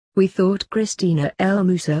We thought Christina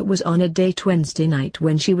Moussa was on a date Wednesday night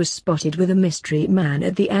when she was spotted with a mystery man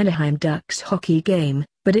at the Anaheim Ducks hockey game,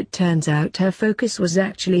 but it turns out her focus was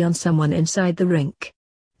actually on someone inside the rink.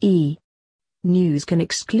 News can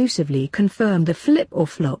exclusively confirm the flip or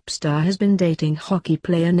flop star has been dating hockey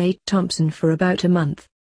player Nate Thompson for about a month.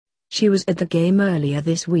 She was at the game earlier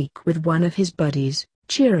this week with one of his buddies,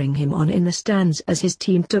 cheering him on in the stands as his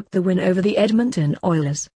team took the win over the Edmonton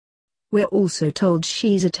Oilers. We're also told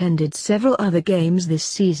she's attended several other games this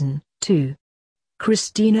season, too.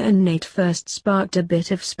 Christina and Nate first sparked a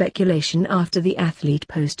bit of speculation after the athlete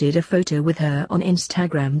posted a photo with her on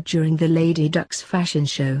Instagram during the Lady Ducks fashion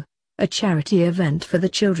show, a charity event for the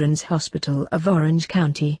Children's Hospital of Orange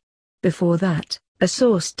County. Before that, a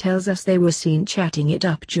source tells us they were seen chatting it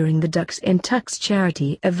up during the Ducks in Tux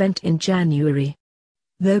charity event in January.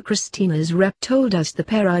 Though Christina's rep told us the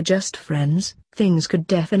pair are just friends, things could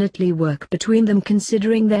definitely work between them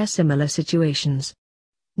considering their similar situations.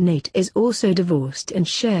 Nate is also divorced and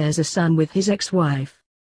shares a son with his ex-wife.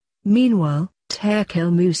 Meanwhile,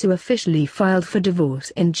 Moussa officially filed for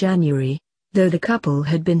divorce in January, though the couple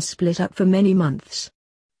had been split up for many months.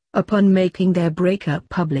 Upon making their breakup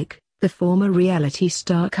public, the former reality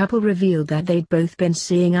star couple revealed that they'd both been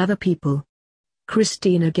seeing other people.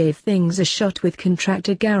 Christina gave things a shot with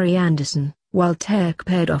contractor Gary Anderson, while Tarek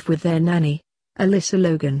paired off with their nanny, Alyssa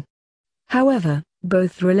Logan. However,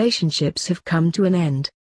 both relationships have come to an end.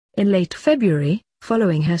 In late February,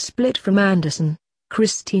 following her split from Anderson,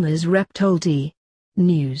 Christina's rep told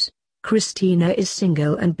News, Christina is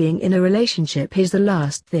single and being in a relationship is the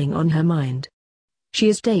last thing on her mind. She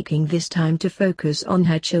is taking this time to focus on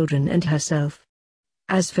her children and herself.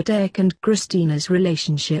 As for Tarek and Christina's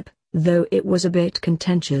relationship, though it was a bit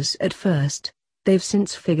contentious at first, they've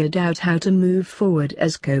since figured out how to move forward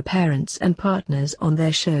as co-parents and partners on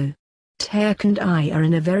their show. Tarek and I are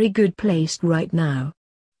in a very good place right now.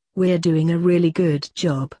 We're doing a really good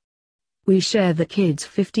job. We share the kids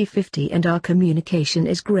 50-50 and our communication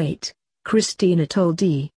is great, Christina told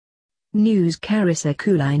News Carissa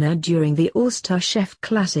Kulina during the All-Star Chef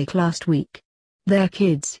Classic last week. Their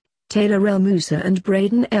kids, Taylor L. Moussa and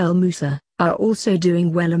Braden L. Moussa, are also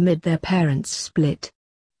doing well amid their parents' split.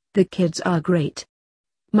 The kids are great.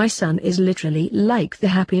 My son is literally like the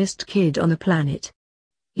happiest kid on the planet.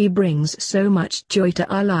 He brings so much joy to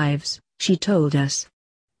our lives, she told us.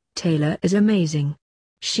 Taylor is amazing.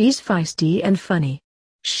 She's feisty and funny.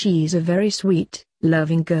 She's a very sweet,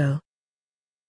 loving girl.